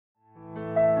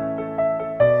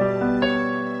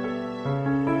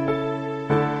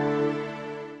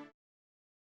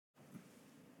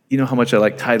you know how much I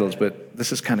like titles, but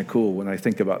this is kind of cool when I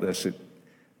think about this.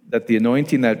 That the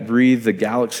anointing that breathed the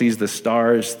galaxies, the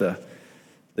stars, the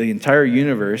entire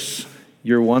universe,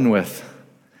 you're one with.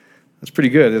 That's pretty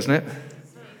good, isn't it?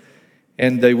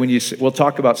 And we'll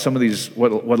talk about some of these,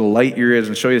 what a light year is,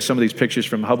 and show you some of these pictures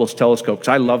from Hubble's telescope, because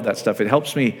I love that stuff. It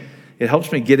helps me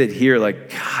get it here.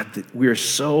 Like, God, we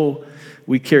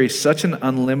carry such an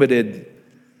unlimited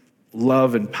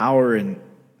love and power and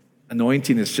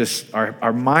anointing. It's just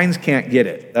our minds can't get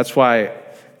it. That's why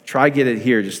try get it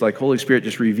here. Just like Holy Spirit,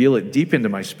 just reveal it deep into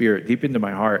my spirit, deep into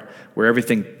my heart, where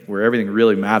everything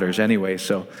really matters anyway.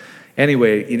 So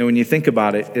anyway, when you think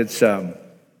about it, it's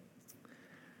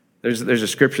there's a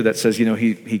scripture that says,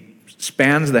 he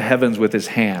spans the heavens with his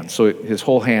hand, so his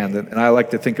whole hand. And I like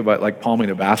to think about it like palming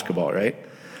a basketball, right?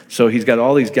 So he's got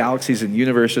all these galaxies and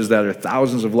universes that are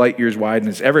thousands of light years wide, and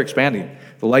it's ever expanding.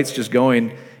 The light's just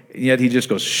going, and yet he just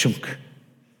goes shunk.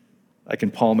 I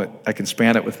can palm it, I can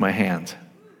span it with my hand.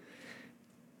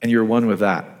 And you're one with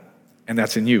that, and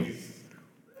that's in you.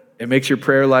 It makes your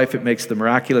prayer life, it makes the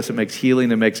miraculous, it makes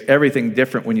healing, it makes everything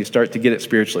different when you start to get it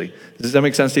spiritually. Does that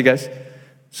make sense to you guys?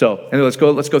 So, anyway,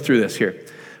 let's go through this here.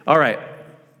 All right,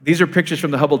 these are pictures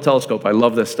from the Hubble telescope. I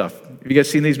love this stuff. Have you guys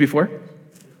seen these before?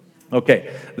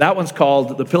 Okay, that one's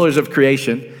called the Pillars of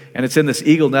Creation, and it's in this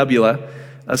Eagle Nebula.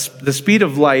 The speed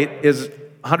of light is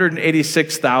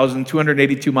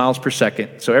 186,282 miles per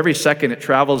second. So every second it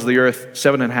travels the Earth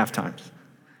 7.5 times.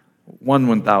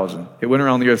 1,000. It went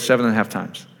around the Earth 7.5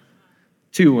 times.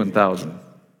 1,000.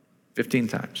 15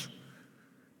 times. Isn't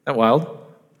that wild?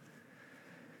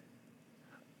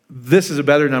 This is a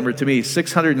better number to me.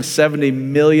 670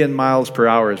 million miles per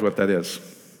hour is what that is.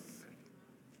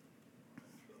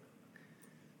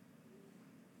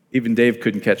 Even Dave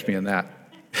couldn't catch me in that.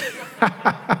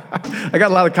 I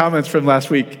got a lot of comments from last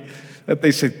week that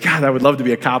they said, God, I would love to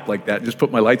be a cop like that. Just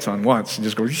put my lights on once and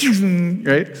just go,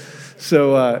 right?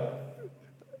 So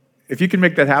if you can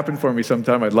make that happen for me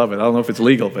sometime, I'd love it. I don't know if it's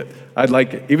legal, but I'd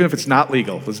like it. Even if it's not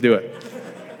legal, let's do it.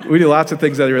 We do lots of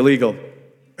things that are illegal.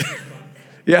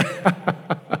 Yeah.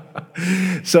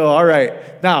 So, all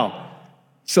right. Now,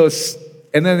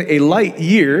 and then a light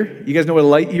year, you guys know what a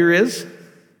light year is?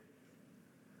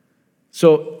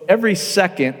 So every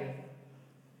second,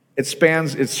 it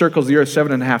circles the Earth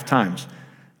 7.5 times.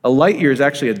 A light year is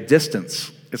actually a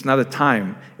distance. It's not a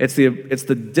time. It's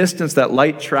the distance that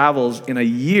light travels in a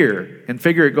year. And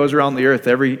figure it goes around the Earth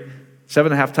every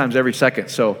 7.5 times every second.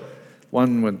 So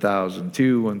 1,000,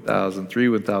 2, 1,000, 3,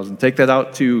 1,000. Take that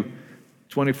out to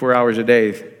 24 hours a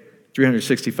day,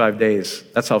 365 days.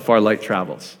 That's how far light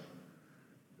travels.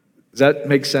 Does that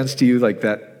make sense to you like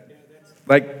that?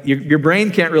 Like your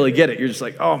brain can't really get it. You're just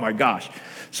like, oh my gosh.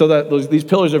 So these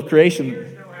pillars of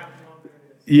creation.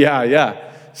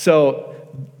 Yeah. So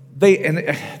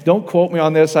and don't quote me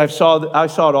on this. I saw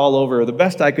it all over. The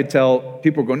best I could tell,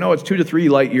 people go, no, it's 2 to 3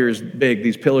 light years big.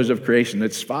 These pillars of creation.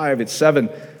 It's 5. It's 7.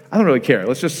 I don't really care.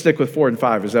 Let's just stick with 4 and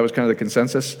 5. Is that was kind of the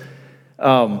consensus?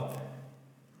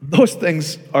 Those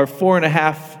things are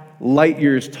 4.5 light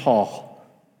years tall.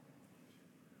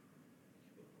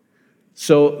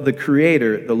 So the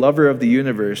Creator, the lover of the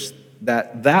universe,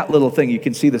 that little thing, you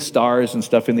can see the stars and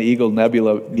stuff in the Eagle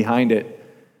Nebula behind it.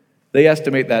 They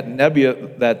estimate that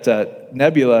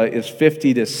nebula is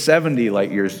 50 to 70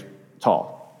 light years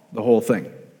tall, the whole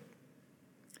thing.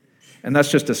 And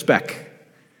that's just a speck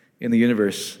in the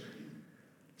universe.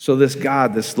 So this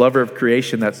God, this lover of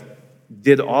creation that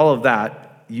did all of that,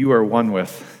 you are one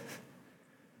with.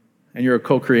 And you're a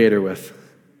co-creator with.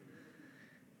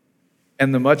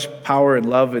 And the much power and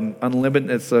love and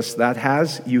unlimitedness that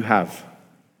has, you have.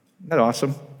 Isn't that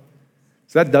awesome?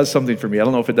 So that does something for me. I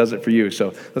don't know if it does it for you.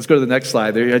 So let's go to the next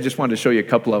slide. I just wanted to show you a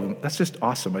couple of them. That's just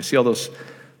awesome. I see all those.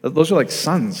 Those are like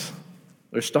suns.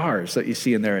 They're stars that you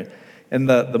see in there. And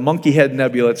the Monkey Head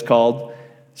Nebula, it's called.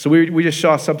 So we just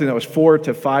saw something that was 4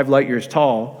 to 5 light years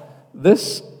tall.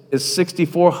 This is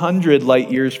 6,400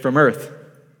 light years from Earth.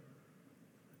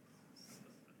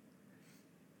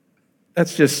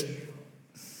 That's just...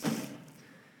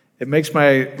 It makes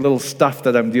my little stuff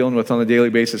that I'm dealing with on a daily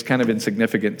basis kind of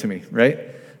insignificant to me, right?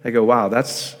 I go, wow,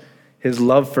 his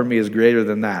love for me is greater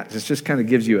than that. It just kind of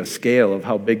gives you a scale of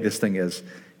how big this thing is,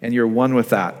 and you're one with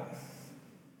that.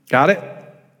 Got it?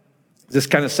 Does this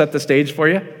kind of set the stage for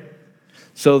you?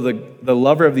 So the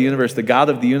lover of the universe, the God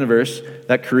of the universe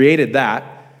that created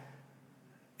that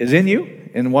is in you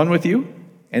and one with you,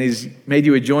 and he's made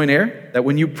you a joint heir, that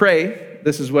when you pray,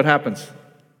 this is what happens.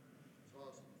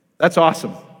 That's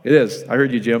awesome. It is. I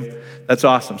heard you, Jim. That's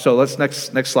awesome. So let's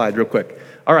next slide real quick.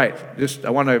 All right,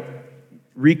 I want to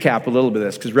recap a little bit of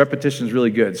this because repetition is really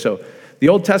good. So the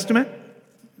Old Testament,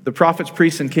 the prophets,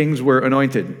 priests, and kings were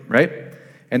anointed, right?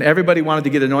 And everybody wanted to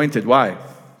get anointed. Why?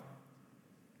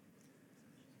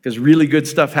 Because really good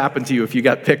stuff happened to you if you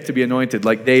got picked to be anointed,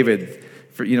 like David,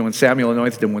 when Samuel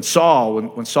anointed him. When Saul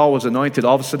was anointed,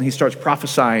 all of a sudden he starts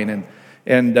prophesying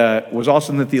and was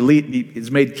also in the elite,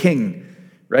 is made king,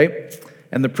 right?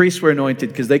 And the priests were anointed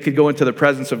because they could go into the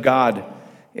presence of God.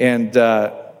 And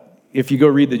if you go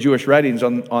read the Jewish writings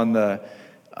on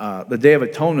the Day of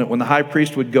Atonement, when the high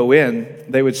priest would go in,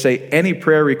 they would say any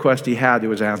prayer request he had, it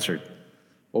was answered.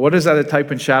 Well, what is that a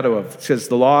type and shadow of? It says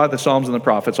the law, the Psalms, and the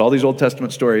prophets, all these Old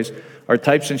Testament stories, are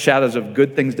types and shadows of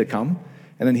good things to come.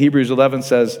 And then Hebrews 11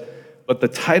 says, but the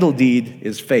title deed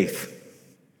is faith.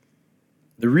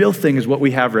 The real thing is what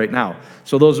we have right now.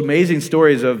 So those amazing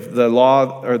stories of the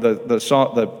law, or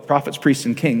the prophets, priests,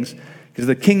 and kings, because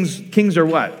the kings are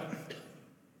what?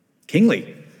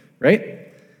 Kingly,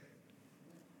 right?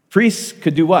 Priests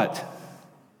could do what?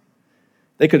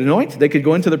 They could anoint, they could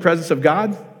go into the presence of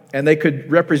God, and they could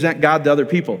represent God to other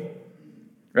people,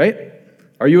 right?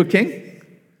 Are you a king?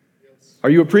 Are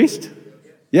you a priest?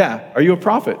 Yeah. Are you a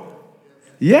prophet?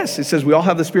 Yes. It says we all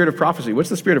have the spirit of prophecy. What's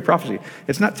the spirit of prophecy?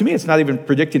 It's not even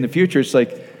predicting the future. It's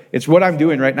like, it's what I'm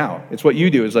doing right now. It's what you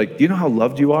do. It's like, do you know how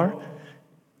loved you are?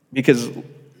 Because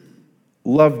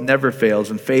love never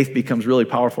fails, and faith becomes really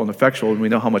powerful and effectual when we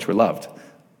know how much we're loved.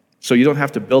 So you don't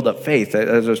have to build up faith.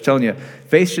 As I was telling you,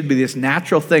 faith should be this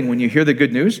natural thing when you hear the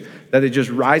good news, that it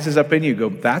just rises up in you. Go,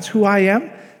 that's who I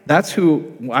am. That's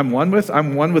who I'm one with.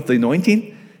 I'm one with the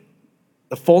anointing.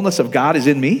 The fullness of God is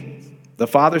in me. The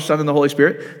Father, Son, and the Holy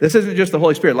Spirit. This isn't just the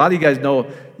Holy Spirit. A lot of you guys know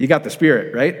you got the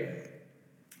Spirit, right?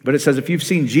 But it says if you've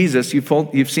seen Jesus,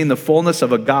 you've seen the fullness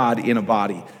of a God in a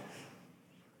body.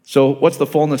 So what's the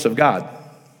fullness of God?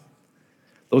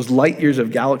 Those light years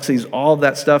of galaxies, all of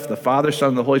that stuff, the Father, Son,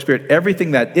 and the Holy Spirit,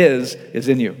 everything that is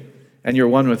in you, and you're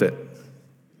one with it.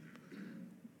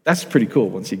 That's pretty cool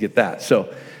once you get that.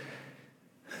 So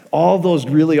all those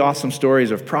really awesome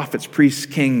stories of prophets, priests,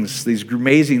 kings, these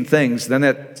amazing things, then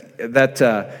in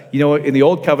the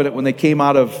Old Covenant, when they came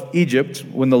out of Egypt,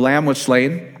 when the lamb was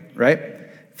slain, right?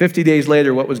 50 days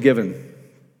later, what was given?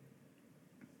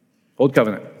 Old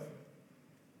Covenant.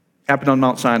 Happened on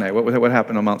Mount Sinai. What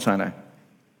happened on Mount Sinai?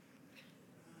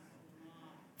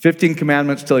 15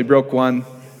 commandments till he broke one.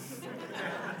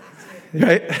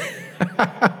 Right?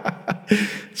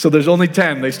 So there's only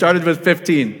 10. They started with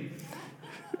 15.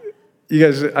 You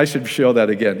guys, I should show that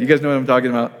again. You guys know what I'm talking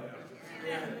about?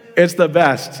 It's the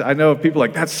best. I know people are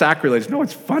like, that's sacrilege. No,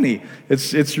 it's funny.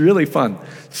 It's really fun.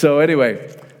 So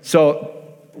anyway,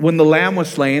 when the lamb was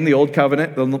slain, the Old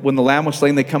Covenant, when the lamb was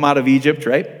slain, they come out of Egypt,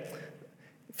 right?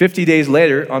 50 days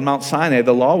later on Mount Sinai,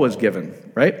 the law was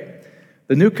given, right?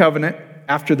 The New Covenant,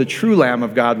 after the true Lamb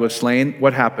of God was slain,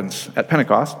 what happens? At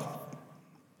Pentecost,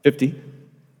 50.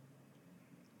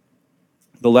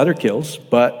 The letter kills,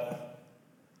 but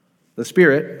the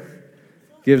Spirit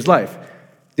gives life.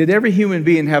 Did every human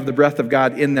being have the breath of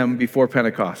God in them before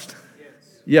Pentecost?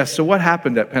 Yes. So what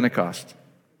happened at Pentecost?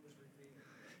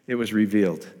 It was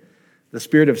revealed. The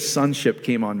spirit of sonship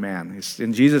came on man.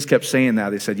 And Jesus kept saying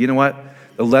that. He said, you know what?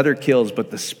 The letter kills, but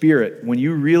the Spirit, when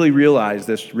you really realize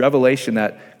this revelation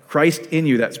that Christ in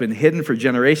you that's been hidden for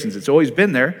generations, it's always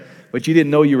been there, but you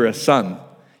didn't know you were a son.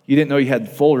 You didn't know you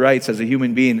had full rights as a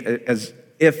human being, as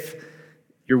if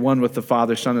you're one with the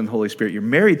Father, Son, and Holy Spirit. You're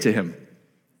married to Him.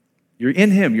 You're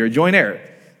in Him. You're a joint heir.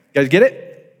 You guys get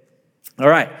it? All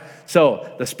right.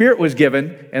 So the Spirit was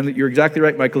given, and you're exactly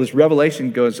right, Michael. This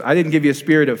revelation goes, I didn't give you a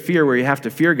spirit of fear where you have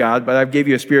to fear God, but I gave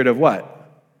you a spirit of what?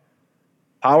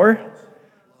 Power,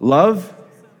 love,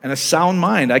 and a sound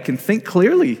mind. I can think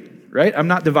clearly, right? I'm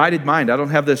not divided mind. I don't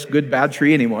have this good, bad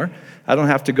tree anymore. I don't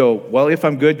have to go, well, if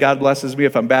I'm good, God blesses me.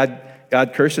 If I'm bad,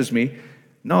 God curses me.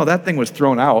 No, that thing was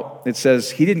thrown out. It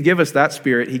says He didn't give us that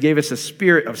spirit. He gave us a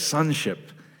spirit of sonship.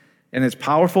 And it's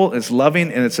powerful, it's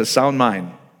loving, and it's a sound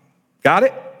mind. Got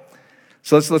it?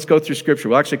 So let's go through Scripture.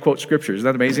 We'll actually quote Scripture. Isn't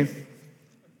that amazing?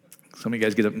 Some of you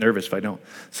guys get up nervous if I don't.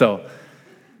 So,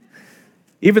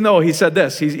 even though He said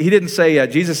this, He didn't say,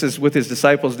 Jesus is with His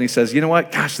disciples, and He says, you know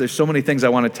what? Gosh, there's so many things I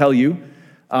want to tell you,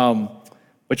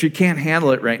 but you can't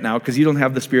handle it right now because you don't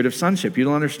have the spirit of sonship. You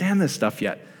don't understand this stuff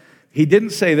yet. He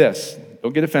didn't say this.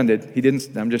 Don't get offended.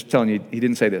 I'm just telling you, He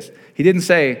didn't say this. He didn't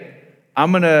say, I'm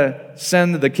going to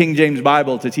send the King James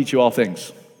Bible to teach you all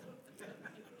things.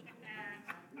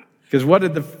 Because what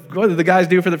did the guys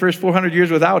do for the first 400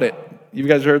 years without it? You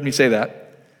guys heard me say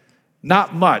that.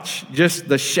 Not much. Just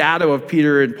the shadow of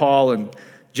Peter and Paul and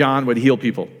John would heal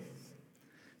people.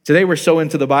 Today we're so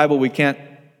into the Bible we can't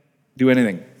do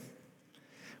anything.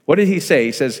 What did He say?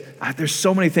 He says, there's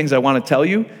so many things I want to tell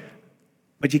you,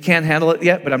 but you can't handle it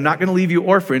yet, but I'm not going to leave you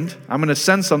orphaned. I'm going to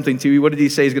send something to you. What did he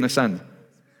say he's going to send?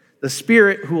 The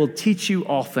Spirit who will teach you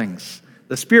all things.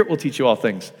 The Spirit will teach you all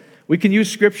things. We can use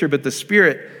Scripture, but the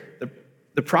Spirit,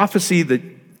 the prophecy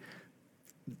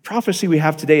we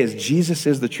have today is Jesus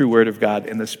is the true Word of God,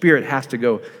 and the Spirit has to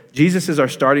go. Jesus is our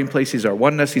starting place. He's our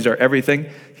oneness. He's our everything.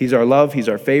 He's our love. He's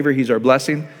our favor. He's our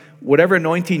blessing. Whatever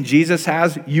anointing Jesus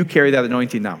has, you carry that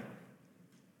anointing now.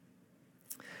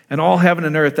 And all heaven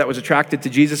and earth that was attracted to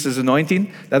Jesus'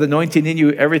 anointing, that anointing in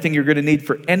you, everything you're going to need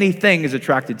for anything is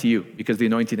attracted to you because the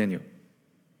anointing in you.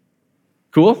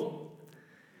 Cool?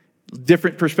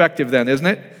 Different perspective then, isn't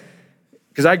it?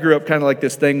 Because I grew up kind of like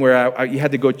this thing where you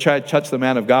had to go touch the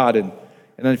man of God, and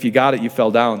then if you got it, you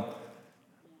fell down.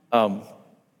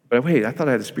 But wait, I thought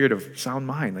I had a spirit of sound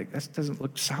mind. Like, that doesn't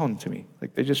look sound to me.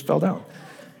 Like, they just fell down,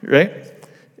 right?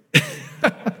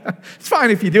 It's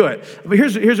fine if you do it. But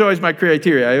here's always my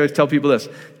criteria. I always tell people this.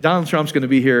 Donald Trump's going to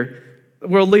be here,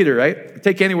 world leader, right?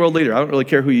 Take any world leader. I don't really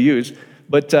care who you use.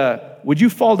 But would you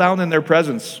fall down in their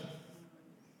presence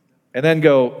and then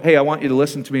go, hey, I want you to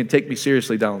listen to me and take me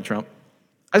seriously, Donald Trump?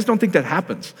 I just don't think that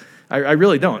happens. I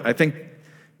really don't. I think,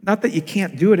 not that you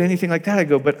can't do it, anything like that. I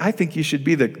go, but I think you should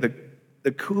be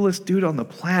the coolest dude on the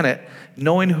planet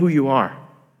knowing who you are.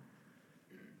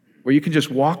 Where you can just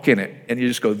walk in it and you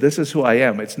just go, this is who I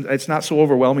am. It's not so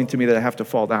overwhelming to me that I have to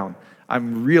fall down. I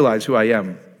realize who I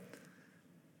am.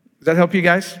 Does that help you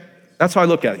guys? That's how I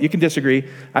look at it. You can disagree.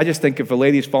 I just think if a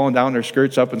lady's falling down, her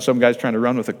skirt's up, and some guy's trying to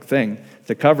run with a thing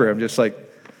to cover him, just like,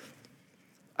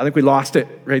 I think we lost it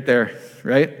right there,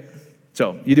 right?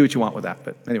 So you do what you want with that.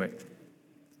 But anyway,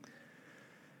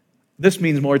 this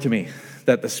means more to me,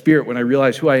 that the Spirit, when I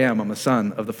realize who I am, I'm a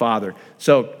son of the Father.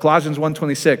 So Colossians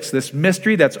 1:26, this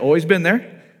mystery that's always been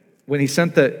there, when he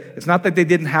sent it's not that they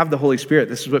didn't have the Holy Spirit.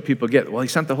 This is what people get. Well, he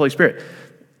sent the Holy Spirit.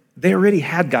 They already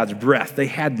had God's breath. They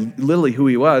had literally who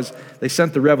he was. They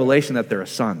sent the revelation that they're a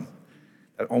son.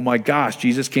 That, oh my gosh,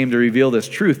 Jesus came to reveal this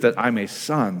truth that I'm a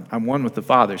son. I'm one with the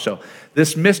Father. So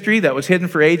this mystery that was hidden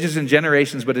for ages and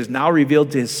generations, but is now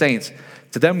revealed to his saints.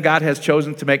 To them, God has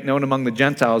chosen to make known among the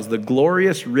Gentiles the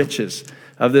glorious riches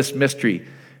of this mystery,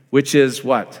 which is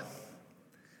what?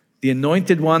 The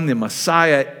anointed one, the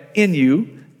Messiah in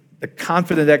you, the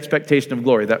confident expectation of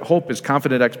glory. That hope is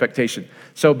confident expectation.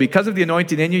 So because of the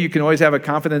anointing in you, you can always have a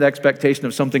confident expectation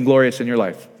of something glorious in your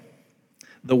life.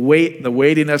 The weight, the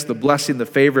weightiness, the blessing, the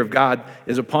favor of God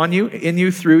is upon you, in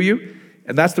you, through you,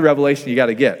 and that's the revelation you got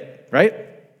to get, right?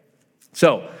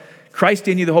 So, Christ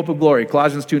in you, the hope of glory.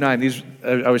 Colossians 2:9. These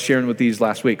I was sharing with these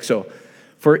last week. So,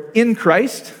 for in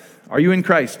Christ, are you in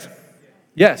Christ?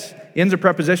 Yes. In's a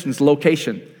preposition, it's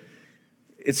location.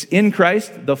 It's in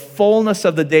Christ, the fullness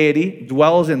of the deity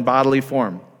dwells in bodily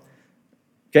form.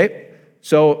 Okay?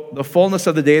 So, the fullness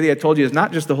of the deity, I told you, is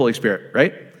not just the Holy Spirit,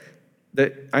 right?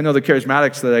 I know the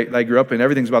charismatics that I grew up in,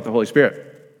 everything's about the Holy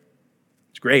Spirit.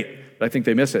 It's great, but I think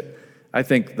they miss it. I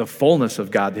think the fullness of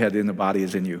Godhead in the body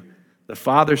is in you. The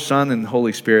Father, Son, and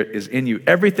Holy Spirit is in you.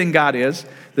 Everything God is,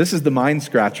 this is the mind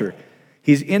scratcher.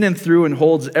 He's in and through and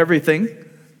holds everything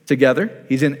together.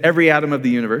 He's in every atom of the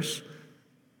universe.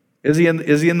 Is he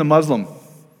in the Muslim?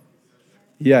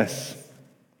 Yes.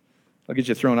 I'll get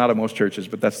you thrown out of most churches,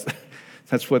 but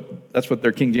that's what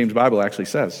their King James Bible actually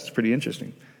says. It's pretty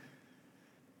interesting.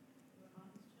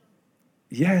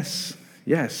 Yes.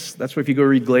 That's why if you go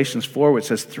read Galatians 4, where it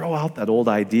says, throw out that old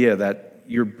idea that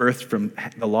you're birthed from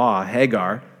the law,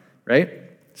 Hagar, right?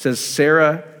 It says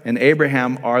Sarah and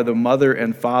Abraham are the mother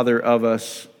and father of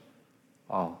us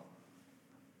all.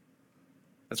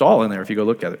 That's all in there if you go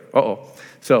look at it.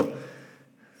 So,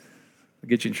 I'll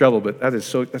get you in trouble, but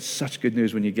that's such good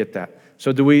news when you get that.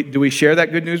 So do we share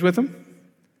that good news with them?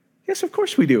 Yes, of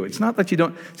course we do. It's not that you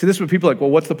don't. See, this is what people are like, well,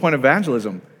 what's the point of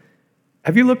evangelism?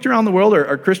 Have you looked around the world?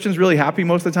 Are Christians really happy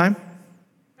most of the time?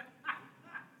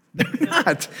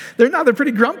 They're not. They're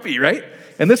pretty grumpy, right?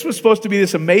 And this was supposed to be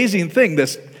this amazing thing,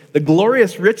 the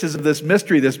glorious riches of this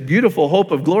mystery, this beautiful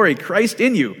hope of glory, Christ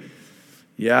in you.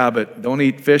 Yeah, but don't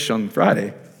eat fish on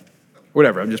Friday.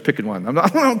 Whatever, I'm just picking one. I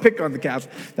don't pick on the cats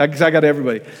because I got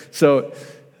everybody. So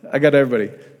I got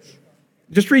everybody.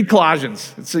 Just read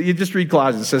Colossians. You just read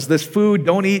Colossians. It says this food,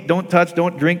 don't eat, don't touch,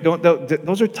 don't drink, don't.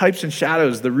 Those are types and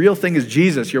shadows. The real thing is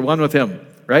Jesus. You're one with him,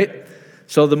 right?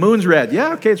 So the moon's red.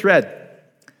 Yeah, okay, it's red.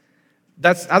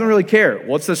 I don't really care.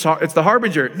 What's this? It's the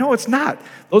harbinger. No, it's not.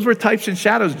 Those were types and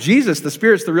shadows. Jesus, the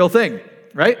Spirit's the real thing,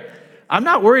 right? I'm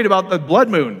not worried about the blood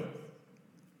moon.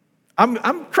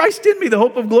 I'm Christ in me, the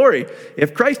hope of glory.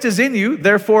 If Christ is in you,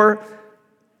 therefore,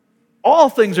 all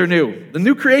things are new. The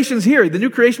new creation's here. The new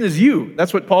creation is you.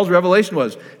 That's what Paul's revelation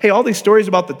was. Hey, all these stories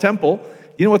about the temple,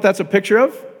 you know what that's a picture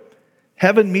of?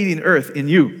 Heaven meeting earth in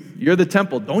you. You're the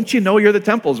temple. Don't you know you're the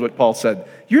temple is what Paul said.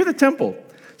 You're the temple.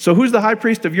 So who's the high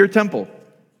priest of your temple?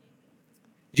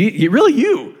 Really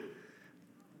you.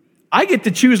 I get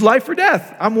to choose life or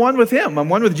death. I'm one with him. I'm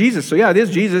one with Jesus. So yeah, it is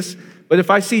Jesus. But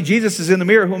if I see Jesus is in the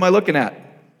mirror, who am I looking at?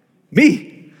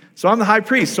 Me. So I'm the high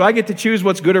priest. So I get to choose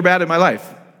what's good or bad in my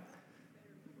life.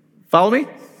 Follow me?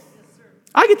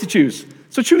 I get to choose.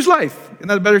 So choose life. Isn't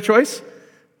that a better choice?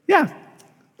 Yeah.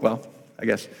 Well, I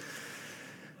guess.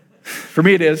 For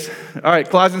me it is. All right,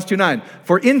 Colossians 2:9.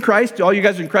 For in Christ, all you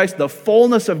guys are in Christ, the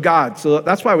fullness of God. So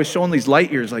that's why I was showing these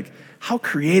light years, like how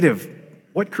creative,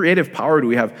 what creative power do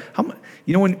we have?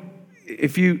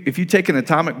 If you take an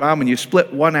atomic bomb and you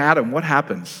split one atom, what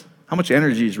happens? How much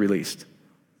energy is released?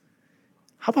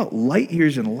 How about light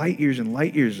years and light years and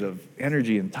light years of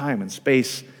energy and time and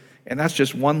space? And that's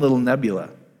just one little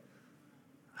nebula.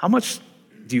 How much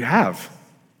do you have?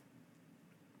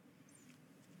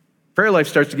 Prayer life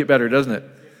starts to get better, doesn't it?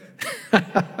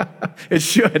 It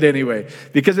should anyway,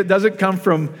 because it doesn't come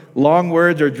from long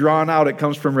words or drawn out. It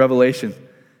comes from revelation.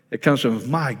 It comes from,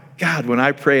 my God, when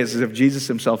I pray, it's as if Jesus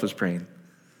himself is praying.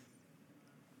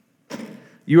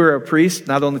 You are a priest,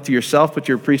 not only to yourself, but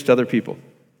you're a priest to other people.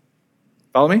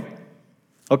 Follow me?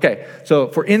 Okay, so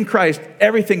for in Christ,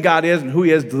 everything God is and who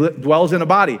he is dwells in a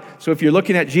body. So if you're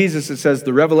looking at Jesus, it says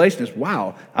the revelation is,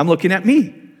 wow, I'm looking at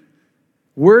me.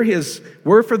 We're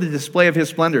for the display of his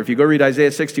splendor. If you go read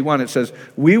Isaiah 61, it says,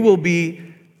 we will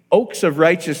be oaks of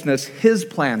righteousness, his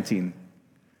planting,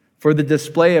 for the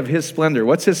display of his splendor.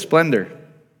 What's his splendor?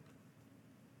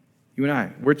 You and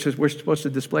I, we're supposed to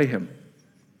display him.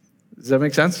 Does that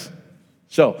make sense?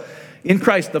 So, in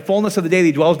Christ, the fullness of the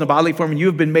deity dwells in a bodily form, and you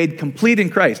have been made complete in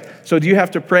Christ. So do you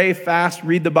have to pray, fast,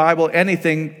 read the Bible,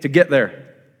 anything to get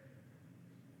there?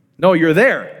 No, you're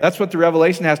there. That's what the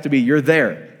revelation has to be. You're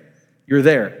there. You're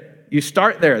there. You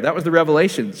start there. That was the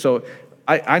revelation. So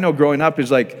I know growing up is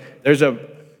like, did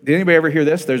anybody ever hear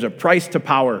this? There's a price to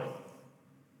power.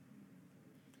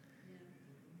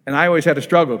 And I always had a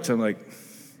struggle because I'm like,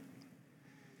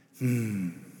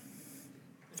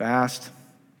 fast,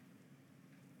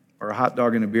 or a hot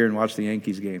dog and a beer and watch the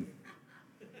Yankees game.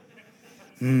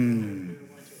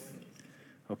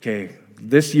 Okay,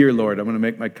 this year, Lord, I'm going to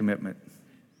make my commitment.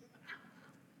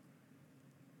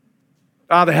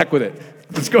 The heck with it.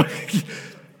 Let's go.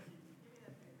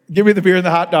 Give me the beer and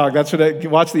the hot dog. That's what I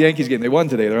watch the Yankees game. They won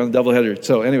today. They're on the doubleheader.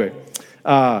 So anyway,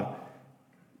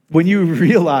 when you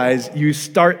realize you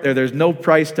start there, there's no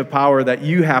price to power that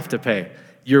you have to pay.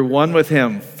 You're one with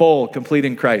him, full, complete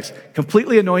in Christ,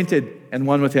 completely anointed and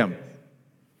one with him.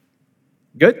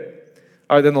 Good?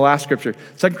 All right, then the last scripture,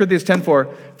 2 Corinthians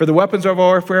 10:4. For the weapons of our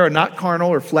warfare are not carnal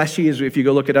or fleshy, as if you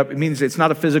go look it up. It means it's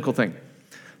not a physical thing.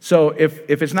 So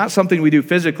if it's not something we do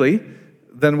physically,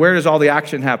 then where does all the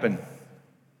action happen?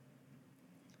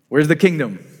 Where's the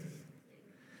kingdom?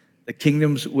 The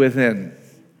kingdom's within,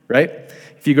 right?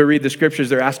 If you go read the scriptures,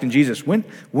 they're asking Jesus, when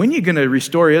are you going to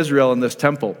restore Israel in this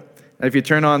temple? And if you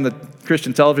turn on the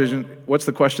Christian television, what's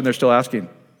the question they're still asking?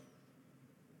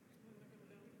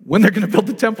 When they're going to build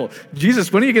the temple.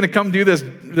 Jesus, when are you going to come do this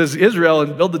Israel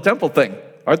and build the temple thing?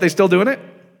 Aren't they still doing it?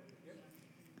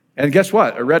 And guess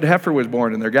what? A red heifer was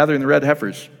born, and they're gathering the red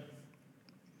heifers.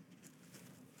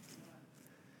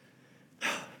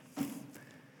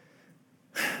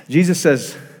 Jesus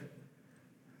says,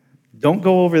 don't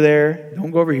go over there,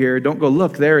 don't go over here, don't go,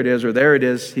 look, there it is, or there it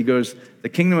is. He goes, the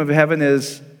kingdom of heaven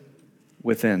is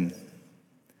within.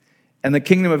 And the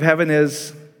kingdom of heaven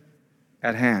is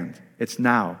at hand. It's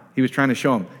now. He was trying to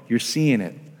show him, you're seeing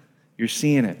it. You're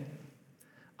seeing it.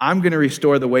 I'm going to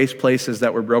restore the waste places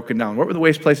that were broken down. What were the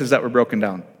waste places that were broken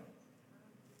down?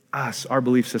 Us, our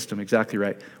belief system, exactly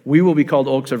right. We will be called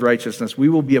oaks of righteousness. We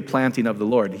will be a planting of the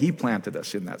Lord. He planted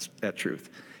us in that truth.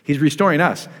 He's restoring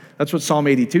us. That's what Psalm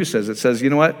 82 says. It says,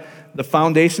 you know what? The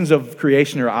foundations of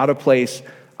creation are out of place.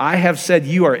 I have said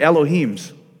you are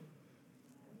Elohims.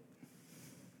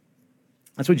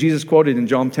 That's what Jesus quoted in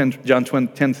John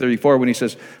 10:34 when he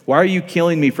says, why are you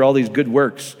killing me for all these good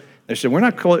works? They said, we're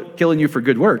not killing you for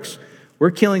good works.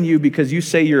 We're killing you because you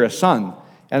say you're a son.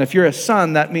 And if you're a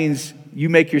son, that means you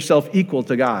make yourself equal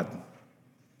to God.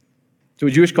 To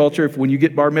a Jewish culture, when you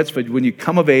get bar mitzvah, when you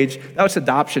come of age, that was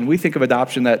adoption. We think of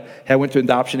adoption that I went to an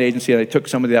adoption agency and I took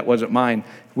somebody that wasn't mine.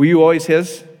 Were you always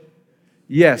his?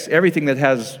 Yes, everything that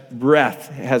has breath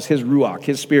has his ruach,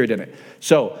 his spirit in it.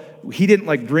 So he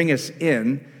didn't bring us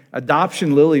in.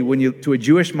 Adoption, literally, to a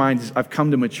Jewish mind, is, I've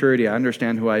come to maturity. I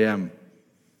understand who I am.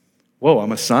 Whoa,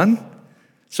 I'm a son?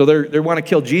 So they want to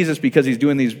kill Jesus because he's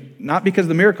doing these, not because of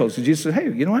the miracles. So Jesus said, hey,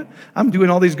 you know what? I'm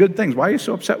doing all these good things. Why are you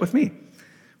so upset with me?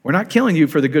 We're not killing you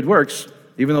for the good works.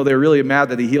 even though they were really mad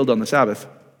that he healed on the Sabbath.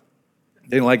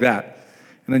 They didn't like that.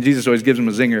 And then Jesus always gives them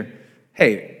a zinger.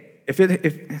 Hey, if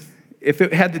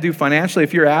it had to do financially,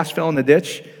 if your ass fell in the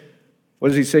ditch, what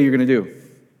does he say you're going to do?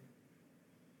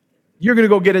 You're going to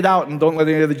go get it out and don't let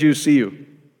any of the Jews see you.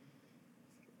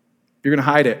 You're going to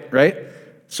hide it, right?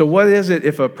 So what is it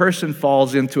if a person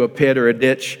falls into a pit or a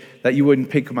ditch that you wouldn't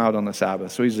pick them out on the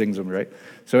Sabbath? So he zings them, right?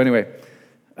 So anyway,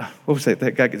 what was that?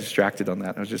 That guy got distracted on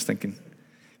that. I was just thinking.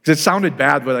 Because it sounded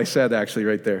bad what I said actually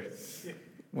right there.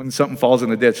 When something falls in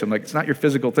the ditch, I'm like, it's not your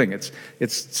physical thing. It's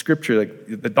scripture,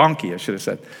 like the donkey, I should have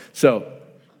said. So,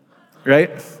 right?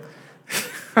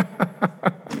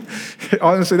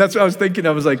 Honestly, that's what I was thinking.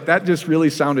 I was like, that just really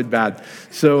sounded bad.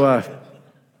 So,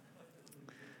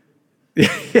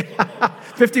 yeah,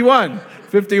 51.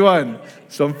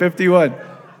 So I'm 51.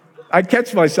 I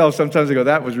catch myself sometimes. I go,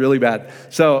 that was really bad.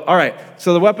 So, all right.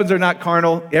 So the weapons are not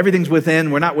carnal. Everything's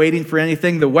within. We're not waiting for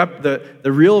anything. The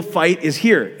real fight is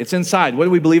here. It's inside. What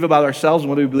do we believe about ourselves and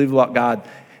what do we believe about God?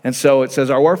 And so it says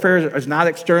our warfare is not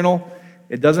external.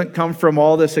 It doesn't come from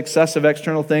all this excessive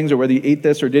external things, or whether you ate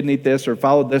this or didn't eat this, or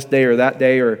followed this day or that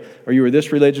day, or you were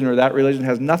this religion or that religion. It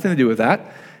has nothing to do with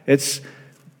that. It's,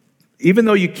 even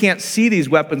though you can't see these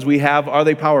weapons we have, are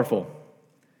they powerful?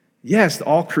 Yes,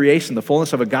 all creation, the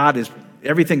fullness of a God is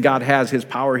everything God has, his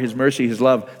power, his mercy, his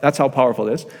love. That's how powerful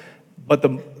it is.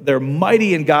 But they're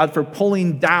mighty in God for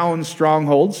pulling down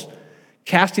strongholds,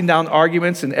 casting down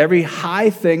arguments, and every high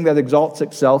thing that exalts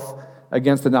itself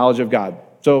against the knowledge of God.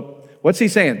 So what's he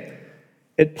saying?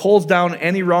 It pulls down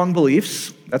any wrong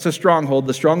beliefs. That's a stronghold.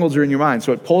 The strongholds are in your mind.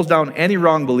 So it pulls down any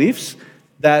wrong beliefs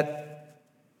that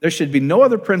there should be no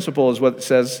other principle, is what it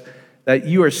says, that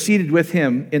you are seated with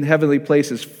him in heavenly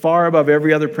places, far above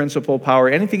every other principle, power,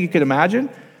 anything you could imagine.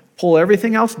 Pull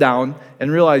everything else down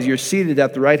and realize you're seated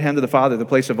at the right hand of the Father, the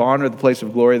place of honor, the place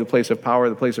of glory, the place of power,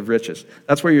 the place of riches.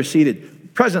 That's where you're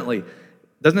seated presently.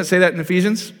 Doesn't it say that in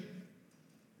Ephesians?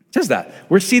 It says that.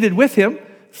 We're seated with him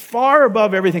far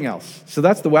above everything else. So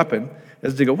that's the weapon,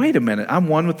 is to go, wait a minute, I'm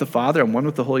one with the Father, I'm one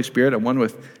with the Holy Spirit, I'm one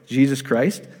with Jesus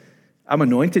Christ. I'm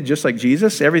anointed just like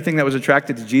Jesus. Everything that was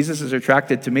attracted to Jesus is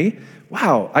attracted to me.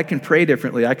 Wow, I can pray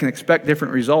differently. I can expect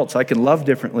different results. I can love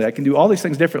differently. I can do all these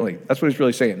things differently. That's what he's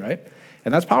really saying, right?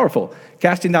 And that's powerful.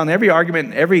 Casting down every argument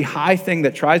and every high thing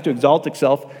that tries to exalt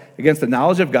itself against the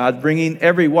knowledge of God, bringing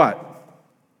every what?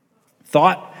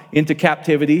 Thought into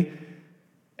captivity,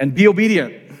 and be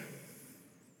obedient.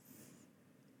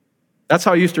 That's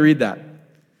how I used to read that.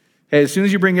 Hey, as soon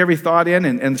as you bring every thought in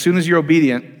and as soon as you're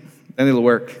obedient, then it'll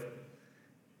work.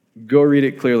 Go read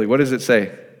it clearly. What does it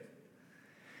say?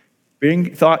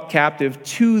 Bring thought captive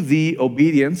to the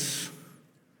obedience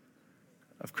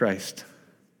of Christ.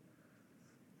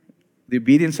 The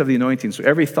obedience of the anointing. So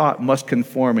every thought must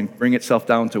conform and bring itself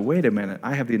down to, wait a minute,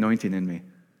 I have the anointing in me. You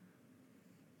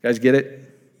guys get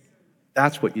it?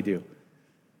 That's what you do.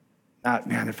 Not,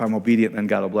 man, if I'm obedient, then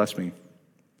God will bless me.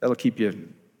 That'll keep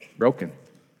you broken.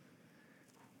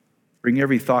 Bring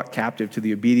every thought captive to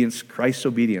the obedience, Christ's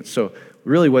obedience. So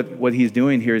really what he's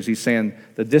doing here is he's saying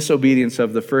the disobedience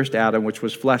of the first Adam, which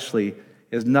was fleshly,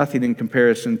 is nothing in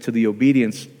comparison to the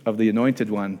obedience of the anointed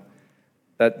one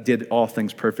that did all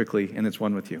things perfectly, and it's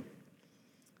one with you.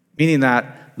 Meaning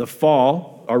that the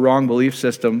fall, our wrong belief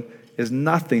system, is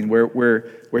nothing.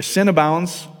 Where sin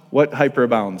abounds, what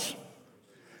hyperabounds?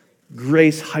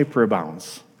 Grace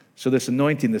hyperabounds. So this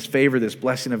anointing, this favor, this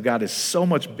blessing of God is so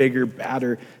much bigger,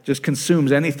 badder, just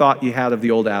consumes any thought you had of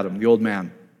the old Adam, the old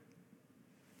man.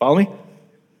 Follow me?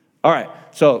 All right,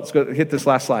 so let's go hit this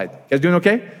last slide. You guys doing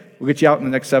okay? We'll get you out in the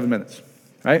next 7 minutes,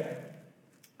 right?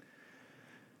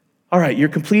 All right, you're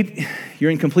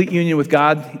in complete union with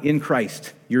God in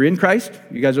Christ. You're in Christ.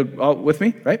 You guys are all with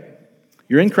me, right?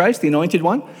 You're in Christ, the anointed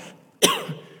one.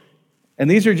 And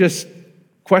these are just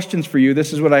questions for you.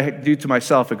 This is what I do to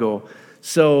myself. I go,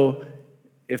 so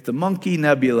if the Monkey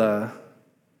Nebula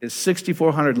is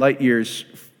 6,400 light years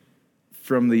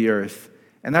from the Earth,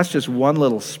 and that's just one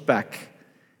little speck,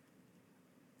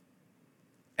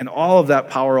 and all of that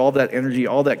power, all that energy,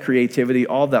 all that creativity,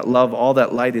 all that love, all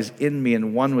that light is in me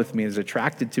and one with me, is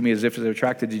attracted to me as if it's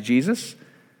attracted to Jesus,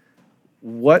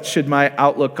 what should my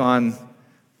outlook on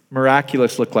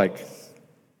miraculous look like?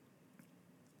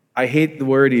 I hate the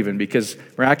word even, because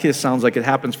miraculous sounds like it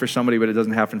happens for somebody, but it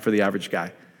doesn't happen for the average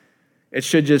guy. It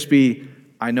should just be,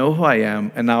 I know who I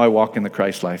am, and now I walk in the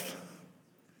Christ life.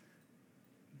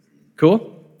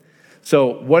 Cool?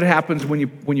 So what happens when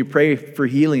you pray for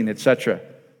healing, etc.?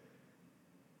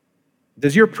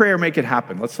 Does your prayer make it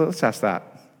happen? Let's ask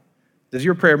that. Does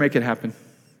your prayer make it happen?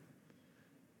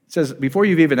 It says, before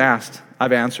you've even asked,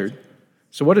 I've answered.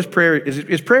 So what is prayer?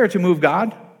 Is prayer to move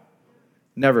God?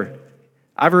 Never.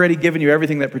 I've already given you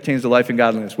everything that pertains to life and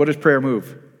godliness. What does prayer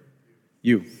move?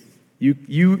 You.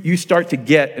 You start to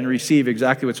get and receive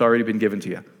exactly what's already been given to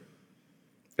you.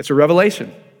 It's a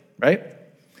revelation, right?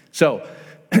 So,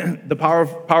 the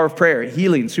power of prayer,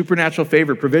 healing, supernatural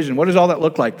favor, provision. What does all that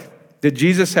look like? Did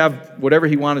Jesus have whatever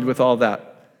he wanted with all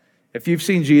that? If you've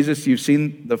seen Jesus, you've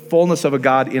seen the fullness of a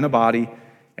God in a body,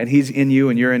 and he's in you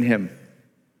and you're in him.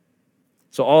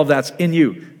 So all of that's in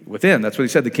you, within. That's what he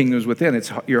said, the kingdom is within.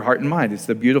 It's your heart and mind. It's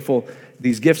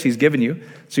these gifts he's given you.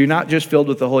 So you're not just filled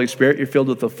with the Holy Spirit, you're filled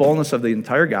with the fullness of the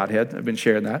entire Godhead. I've been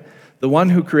sharing that. The one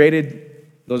who created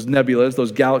those nebulas,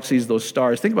 those galaxies, those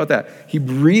stars. Think about that. He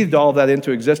breathed all of that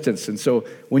into existence. And so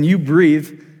when you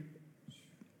breathe,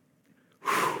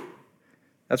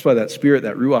 that's why that spirit,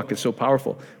 that ruach is so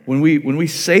powerful. When we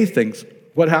say things,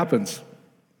 what happens?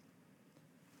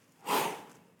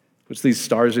 Puts these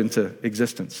stars into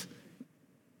existence.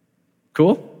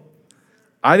 Cool?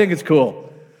 I think it's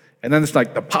cool. And then it's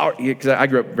like the power, because I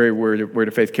grew up very word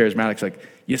of faith charismatics, like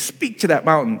you speak to that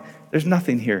mountain. There's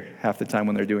nothing here half the time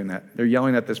when they're doing that. They're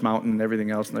yelling at this mountain and everything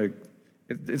else, and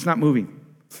it's not moving.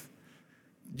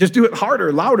 Just do it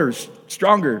harder, louder,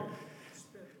 stronger.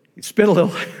 You spit a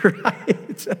little,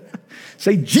 right?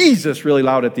 Say Jesus really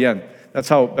loud at the end. That's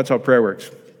how prayer works.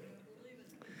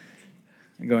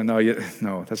 I'm going,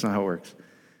 no, that's not how it works.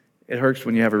 It works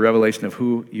when you have a revelation of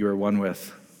who you are one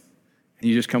with. And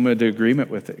you just come into agreement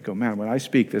with it. You go, man, when I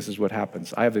speak, this is what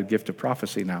happens. I have the gift of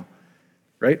prophecy now.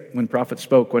 Right? When prophets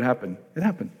spoke, what happened? It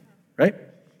happened. Right?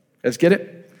 Let's get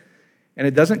it? And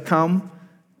it doesn't come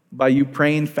by you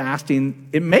praying, fasting.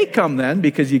 It may come then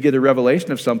because you get a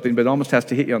revelation of something, but it almost has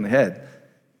to hit you on the head.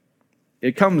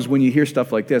 It comes when you hear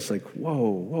stuff like this, like,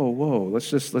 whoa.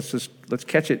 Let's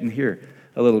catch it in here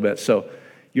a little bit. So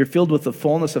you're filled with the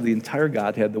fullness of the entire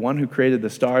Godhead, the one who created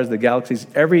the stars, the galaxies,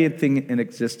 everything in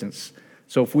existence.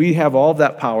 So if we have all of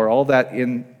that power, all that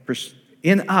in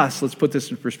us, let's put this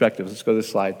in perspective. Let's go to this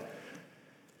slide.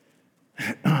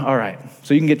 All right,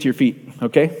 so you can get to your feet,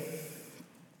 okay?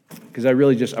 Because I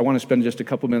want to spend just a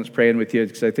couple minutes praying with you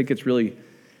because I think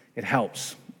it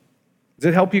helps. Does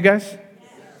it help you guys?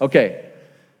 Okay.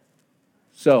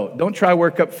 So don't try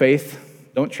work up faith.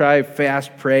 Don't try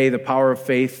fast, pray, the power of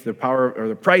faith, the power or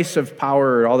the price of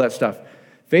power or all that stuff.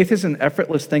 Faith is an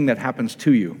effortless thing that happens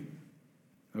to you,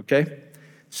 okay?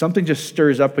 Something just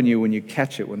stirs up in you when you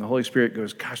catch it, when the Holy Spirit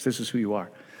goes, gosh, this is who you are.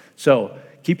 So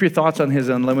keep your thoughts on his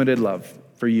unlimited love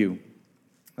for you.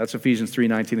 That's Ephesians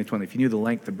 3:19 and 20. If you knew the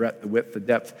length, the breadth, the width, the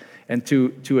depth. And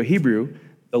to a Hebrew,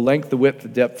 the length, the width, the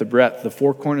depth, the breadth, the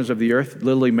four corners of the earth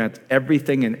literally meant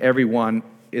everything and everyone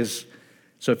is.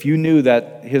 So if you knew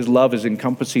that his love is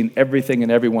encompassing everything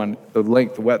and everyone, the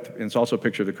length, the width, and it's also a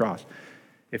picture of the cross.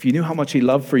 If you knew how much he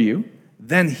loved for you,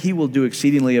 then he will do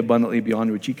exceedingly abundantly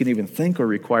beyond what you can even think or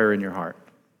require in your heart.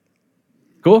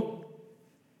 Cool?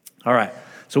 All right.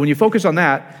 So when you focus on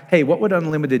that, hey, what would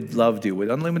unlimited love do?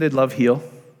 Would unlimited love heal?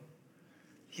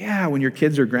 Yeah, when your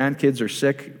kids or grandkids are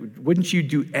sick, wouldn't you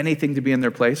do anything to be in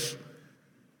their place?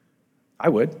 I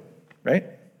would, right?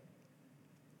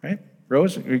 Right?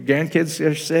 Rose, your grandkids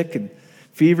are sick and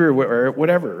fever or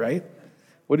whatever, right?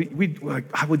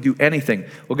 I would do anything.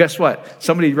 Well, guess what?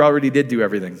 Somebody already did do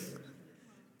everything.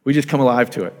 We just come alive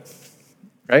to it,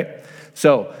 right?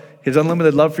 So his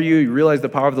unlimited love for you, you realize the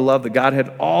power of the love, the Godhead,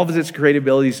 all of its creative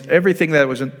abilities, everything that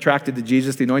was attracted to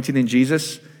Jesus, the anointing in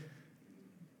Jesus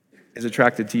is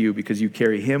attracted to you because you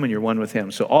carry him and you're one with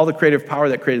him. So all the creative power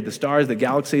that created the stars, the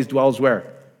galaxies dwells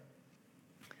where?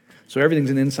 So everything's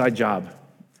an inside job.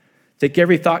 Take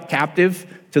every thought captive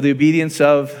to the obedience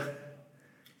of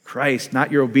Christ,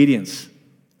 not your obedience.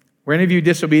 Were any of you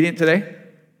disobedient today?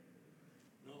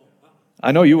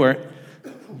 I know you weren't.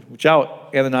 Watch out,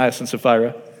 Ananias and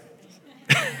Sapphira.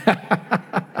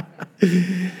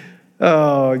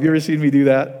 Oh, have you ever seen me do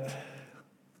that?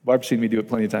 Barb's seen me do it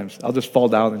plenty of times. I'll just fall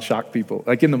down and shock people.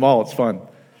 Like in the mall, it's fun.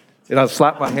 And I'll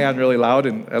slap my hand really loud,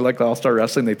 and I'll start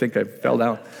wrestling. They think I fell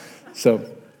down. So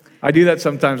I do that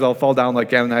sometimes. I'll fall down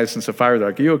like Ananias and Sapphira. They're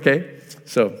like, are you okay?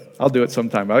 So I'll do it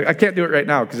sometime. I can't do it right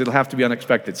now because it'll have to be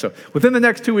unexpected. So within the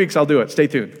next 2 weeks, I'll do it. Stay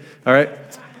tuned. All right?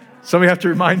 Somebody have to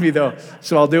remind me, though,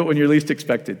 so I'll do it when you're least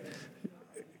expected.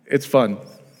 It's fun.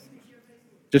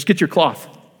 Just get your cloth,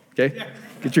 okay?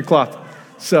 Get your cloth.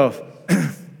 So,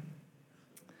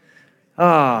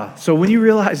 so when you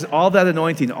realize all that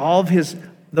anointing, all of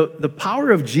the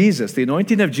power of Jesus, the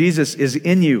anointing of Jesus is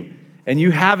in you, and you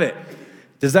have it,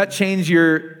 does that change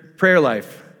your prayer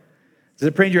life? Does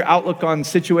it change your outlook on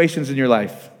situations in your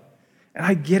life? And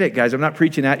I get it, guys. I'm not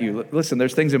preaching at you. Listen,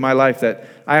 there's things in my life that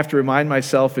I have to remind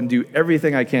myself and do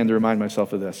everything I can to remind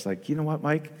myself of this. Like, you know what,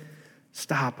 Mike?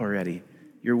 Stop already.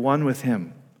 You're one with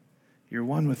him. You're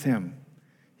one with him.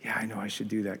 Yeah, I know I should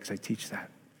do that because I teach that.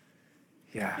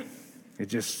 Yeah, it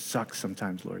just sucks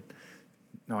sometimes, Lord.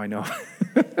 No, I know.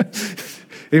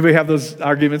 Anybody have those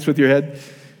arguments with your head?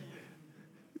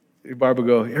 Barb will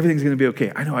go, everything's going to be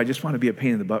okay. I know, I just want to be a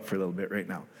pain in the butt for a little bit right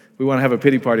now. We want to have a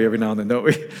pity party every now and then, don't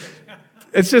we?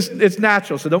 It's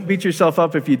natural, so don't beat yourself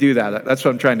up if you do that. That's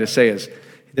what I'm trying to say is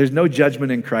there's no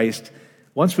judgment in Christ.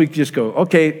 Once we just go,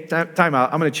 okay, time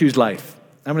out, I'm going to choose life.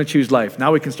 I'm going to choose life.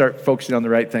 Now we can start focusing on the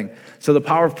right thing. So the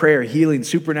power of prayer, healing,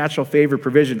 supernatural favor,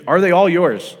 provision, are they all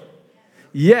yours?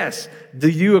 Yes. Do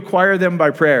you acquire them by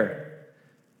prayer?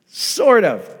 Sort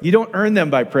of. You don't earn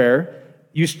them by prayer.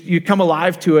 You come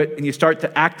alive to it and you start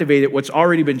to activate it, what's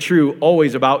already been true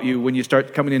always about you when you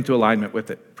start coming into alignment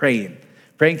with it. Praying.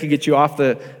 Praying can get you off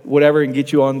the whatever and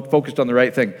get you on focused on the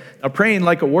right thing. Now praying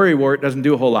like a worrywart doesn't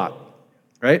do a whole lot,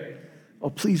 right? Oh,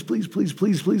 please, please, please,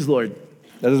 please, please, Lord.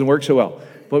 That doesn't work so well.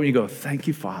 But when you go, thank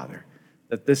you, Father,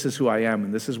 that this is who I am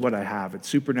and this is what I have. It's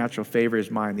supernatural favor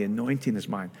is mine. The anointing is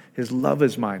mine. His love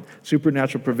is mine.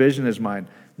 Supernatural provision is mine.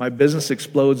 My business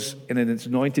explodes and it's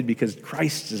anointed because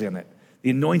Christ is in it. The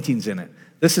anointing's in it.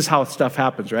 This is how stuff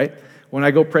happens, right? When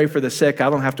I go pray for the sick, I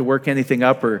don't have to work anything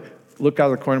up or look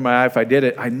out of the corner of my eye if I did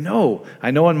it. I know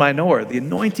in my knower. The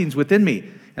anointing's within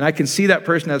me. And I can see that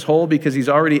person as whole because he's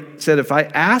already said, if I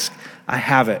ask, I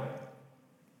have it.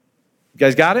 You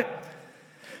guys got it?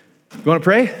 You want to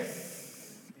pray?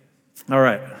 All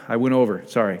right. I went over.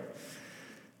 Sorry.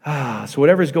 So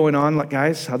whatever's going on,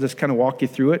 guys, I'll just kind of walk you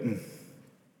through it. And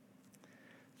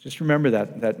just remember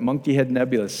that Monkey Head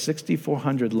Nebula is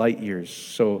 6,400 light years.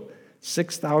 So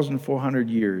 6,400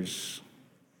 years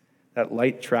that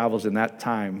light travels in that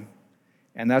time.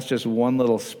 And that's just one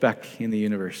little speck in the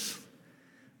universe.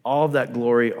 All of that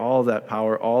glory, all of that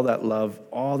power, all that love,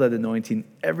 all that anointing,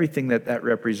 everything that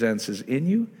represents is in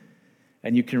you,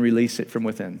 and you can release it from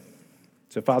within.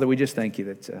 So, Father, we just thank you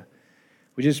that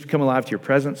we just come alive to your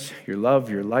presence, your love,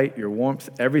 your light, your warmth,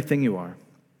 everything you are.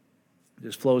 It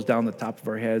just flows down the top of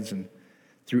our heads and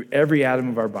through every atom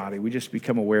of our body. We just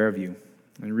become aware of you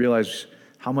and realize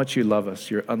how much you love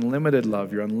us, your unlimited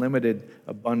love, your unlimited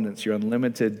abundance, your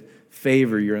unlimited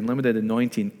favor, your unlimited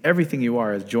anointing, everything you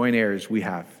are as joint heirs we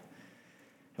have.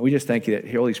 And we just thank you that,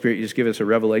 Holy Spirit, you just give us a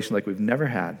revelation like we've never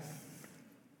had.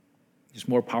 Just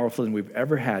more powerful than we've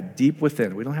ever had, deep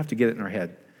within. We don't have to get it in our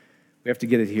head. We have to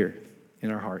get it here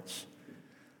in our hearts.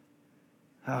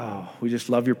 Oh, we just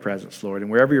love your presence, Lord.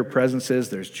 And wherever your presence is,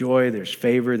 there's joy, there's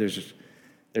favor, there's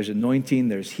anointing,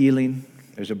 there's healing,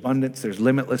 there's abundance, there's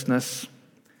limitlessness.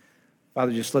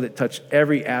 Father, just let it touch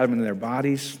every atom in their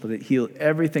bodies. Let it heal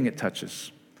everything it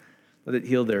touches. Let it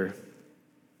heal their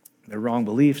wrong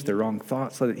beliefs, their wrong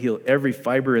thoughts. Let it heal every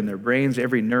fiber in their brains,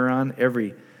 every neuron,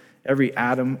 every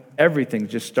atom. Everything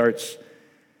just starts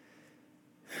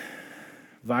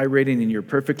vibrating in your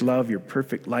perfect love, your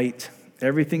perfect light.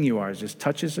 Everything you are just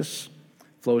touches us,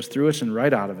 flows through us, and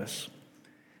right out of us.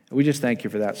 And we just thank you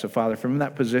for that. So, Father, from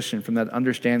that position, from that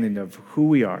understanding of who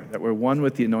we are, that we're one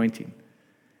with the anointing,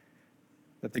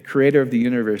 that the creator of the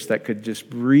universe that could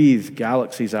just breathe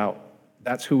galaxies out,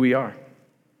 that's who we are.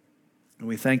 And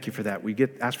we thank you for that. We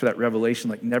ask for that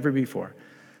revelation like never before.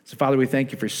 So, Father, we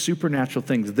thank you for supernatural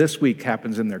things this week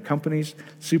happens in their companies.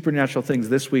 Supernatural things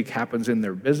this week happens in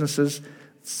their businesses.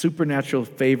 Supernatural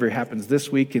favor happens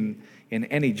this week in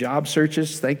any job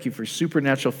searches. Thank you for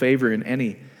supernatural favor in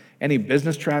any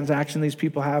business transaction these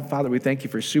people have. Father, we thank you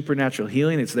for supernatural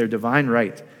healing. It's their divine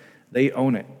right. They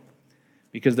own it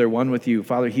because they're one with you.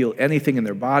 Father, heal anything in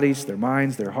their bodies, their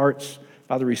minds, their hearts.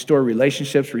 Father, restore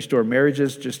relationships, restore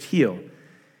marriages, just heal.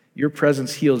 Your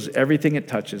presence heals everything it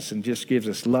touches and just gives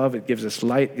us love, it gives us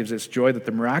light, it gives us joy, that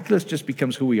the miraculous just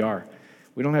becomes who we are.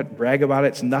 We don't have to brag about it.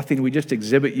 It's nothing. We just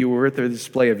exhibit you. We're at the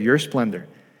display of your splendor,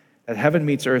 that heaven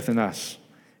meets earth in us.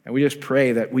 And we just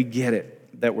pray that we get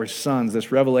it, that we're sons,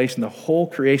 this revelation, the whole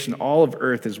creation, all of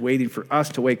earth is waiting for us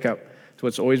to wake up to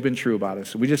what's always been true about us.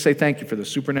 So we just say thank you for the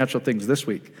supernatural things this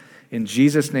week. In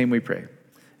Jesus' name we pray.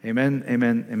 Amen,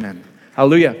 amen, amen.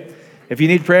 Hallelujah. If you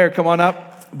need prayer, come on up.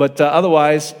 But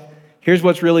otherwise, here's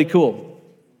what's really cool.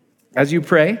 As you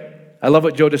pray, I love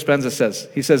what Joe Dispenza says.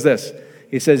 He says this.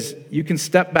 He says, you can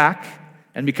step back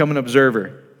and become an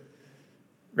observer,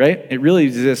 right? It really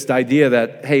is this idea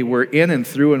that, hey, we're in and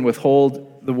through and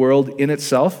withhold the world in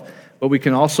itself, but we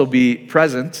can also be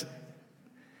present,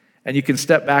 and you can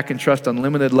step back and trust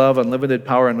unlimited love, unlimited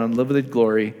power, and unlimited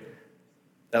glory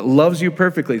that loves you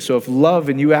perfectly. So if love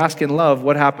and you ask in love,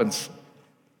 what happens?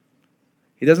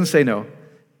 He doesn't say no.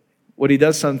 What he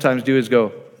does sometimes do is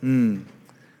go,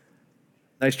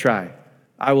 nice try.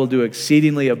 I will do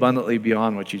exceedingly abundantly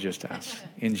beyond what you just asked.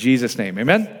 In Jesus' name,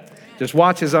 amen? Just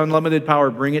watch his unlimited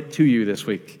power bring it to you this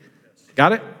week.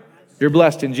 Got it? You're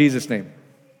blessed in Jesus' name.